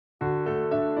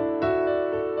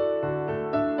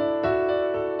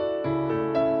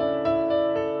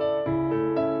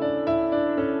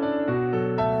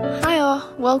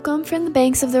Welcome from the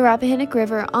banks of the Rappahannock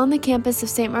River on the campus of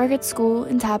St. Margaret's School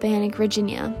in Tappahannock,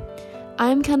 Virginia.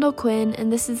 I'm Kendall Quinn,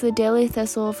 and this is the Daily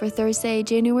Thistle for Thursday,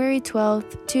 January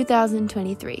 12th,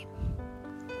 2023.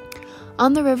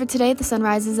 On the river today, the sun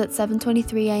rises at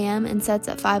 7:23 a.m. and sets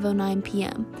at 5:09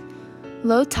 p.m.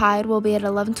 Low tide will be at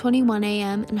 11:21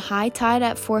 a.m. and high tide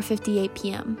at 4:58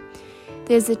 p.m.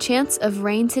 There's a chance of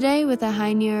rain today with a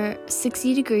high near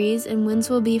 60 degrees, and winds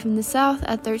will be from the south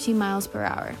at 13 miles per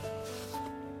hour.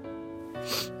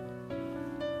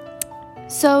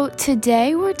 So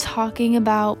today we're talking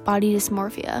about body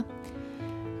dysmorphia.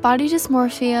 Body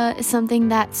dysmorphia is something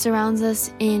that surrounds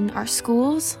us in our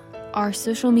schools, our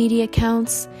social media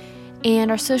accounts, and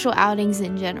our social outings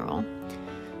in general.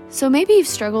 So maybe you've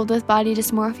struggled with body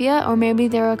dysmorphia, or maybe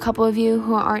there are a couple of you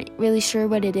who aren't really sure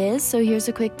what it is, so here's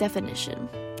a quick definition.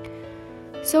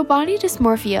 So body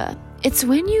dysmorphia, it's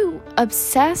when you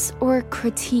obsess or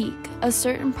critique a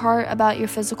certain part about your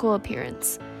physical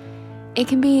appearance. It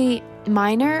can be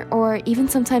minor or even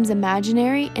sometimes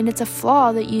imaginary, and it's a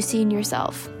flaw that you see in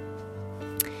yourself.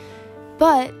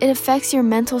 But it affects your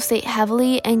mental state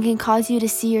heavily and can cause you to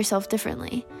see yourself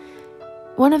differently.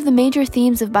 One of the major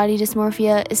themes of body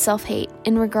dysmorphia is self-hate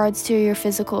in regards to your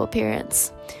physical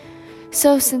appearance.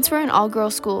 So since we're an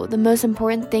all-girls school, the most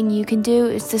important thing you can do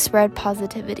is to spread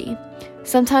positivity.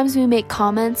 Sometimes we make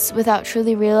comments without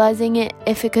truly realizing it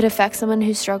if it could affect someone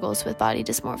who struggles with body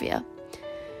dysmorphia.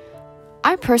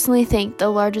 I personally think the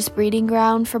largest breeding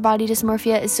ground for body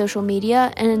dysmorphia is social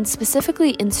media, and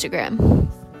specifically Instagram.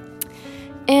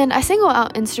 And I single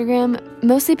out Instagram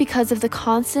mostly because of the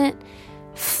constant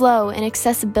flow and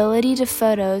accessibility to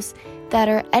photos that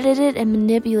are edited and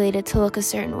manipulated to look a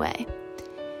certain way.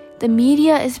 The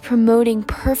media is promoting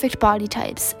perfect body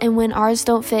types, and when ours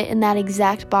don't fit in that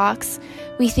exact box,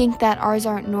 we think that ours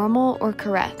aren't normal or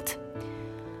correct.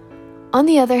 On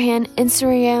the other hand,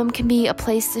 Instagram can be a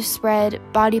place to spread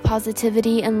body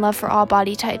positivity and love for all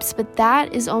body types, but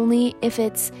that is only if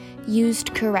it's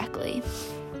used correctly.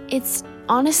 It's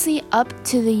honestly up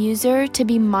to the user to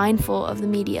be mindful of the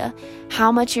media,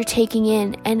 how much you're taking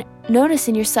in, and notice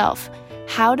in yourself,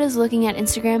 how does looking at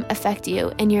Instagram affect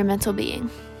you and your mental being?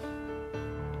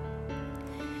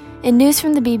 In news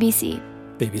from the BBC.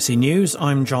 BBC News,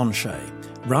 I'm John Shea.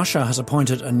 Russia has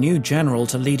appointed a new general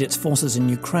to lead its forces in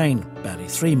Ukraine, barely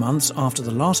 3 months after the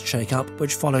last shake-up,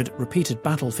 which followed repeated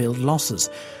battlefield losses.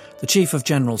 The Chief of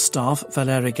General Staff,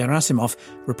 Valery Gerasimov,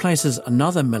 replaces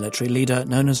another military leader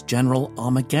known as General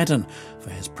Armageddon for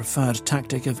his preferred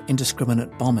tactic of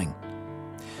indiscriminate bombing.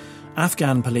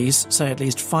 Afghan police say at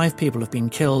least 5 people have been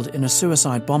killed in a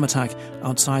suicide bomb attack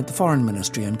outside the Foreign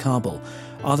Ministry in Kabul.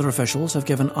 Other officials have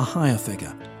given a higher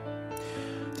figure.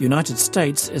 The United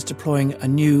States is deploying a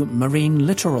new Marine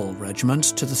Littoral Regiment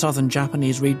to the southern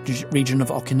Japanese region of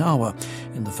Okinawa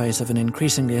in the face of an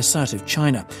increasingly assertive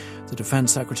China. The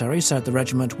Defense Secretary said the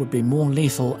regiment would be more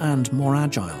lethal and more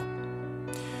agile.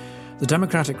 The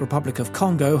Democratic Republic of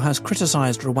Congo has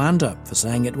criticized Rwanda for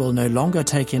saying it will no longer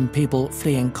take in people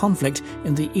fleeing conflict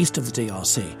in the east of the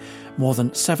DRC. More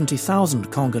than 70,000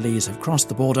 Congolese have crossed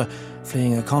the border,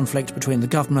 fleeing a conflict between the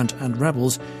government and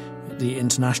rebels the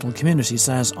international community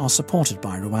says are supported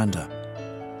by Rwanda.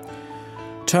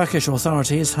 Turkish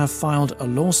authorities have filed a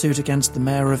lawsuit against the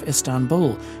mayor of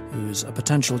Istanbul, who is a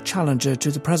potential challenger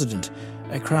to the president.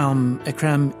 Ekrem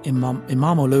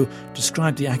İmamoğlu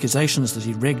described the accusations that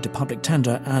he rigged a public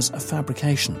tender as a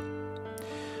fabrication.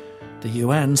 The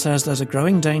UN says there's a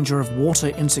growing danger of water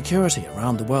insecurity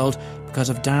around the world because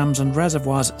of dams and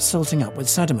reservoirs silting up with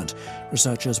sediment.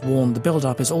 Researchers warn the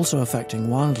build-up is also affecting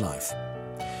wildlife.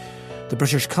 The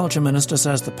British Culture Minister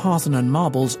says the Parthenon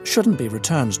marbles shouldn't be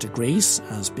returned to Greece,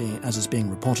 as is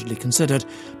being reportedly considered,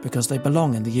 because they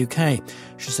belong in the UK.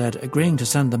 She said agreeing to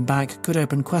send them back could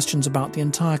open questions about the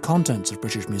entire contents of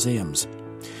British museums.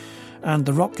 And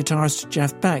the rock guitarist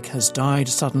Jeff Beck has died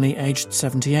suddenly, aged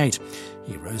 78.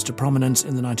 He rose to prominence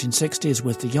in the 1960s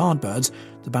with the Yardbirds,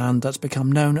 the band that's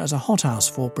become known as a hothouse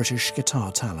for British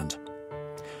guitar talent.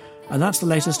 And that's the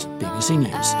latest BBC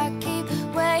News. I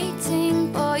keep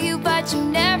waiting for you, but you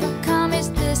never come. Is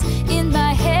this in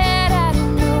my head? I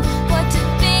don't know what to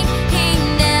think. He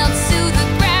knelt to the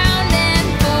ground and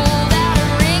pulled out a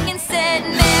ring and said,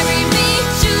 "Marry me,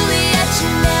 Juliet. You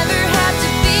never have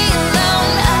to be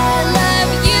alone. I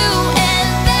love you, and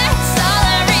that's all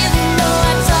I really know."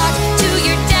 I talked to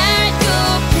your dad. Go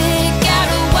pick out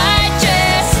a white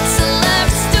dress. It's a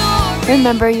love story.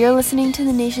 Remember, you're listening to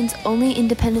the nation's only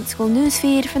independent school news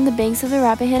feed from the banks of the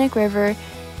Rappahannock River,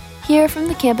 here from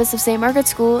the campus of St.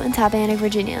 Margaret's School in Tappahannock,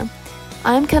 Virginia.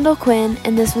 I'm Kendall Quinn,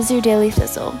 and this was your Daily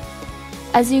Thistle.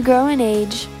 As you grow in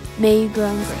age, may you grow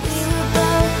in grace.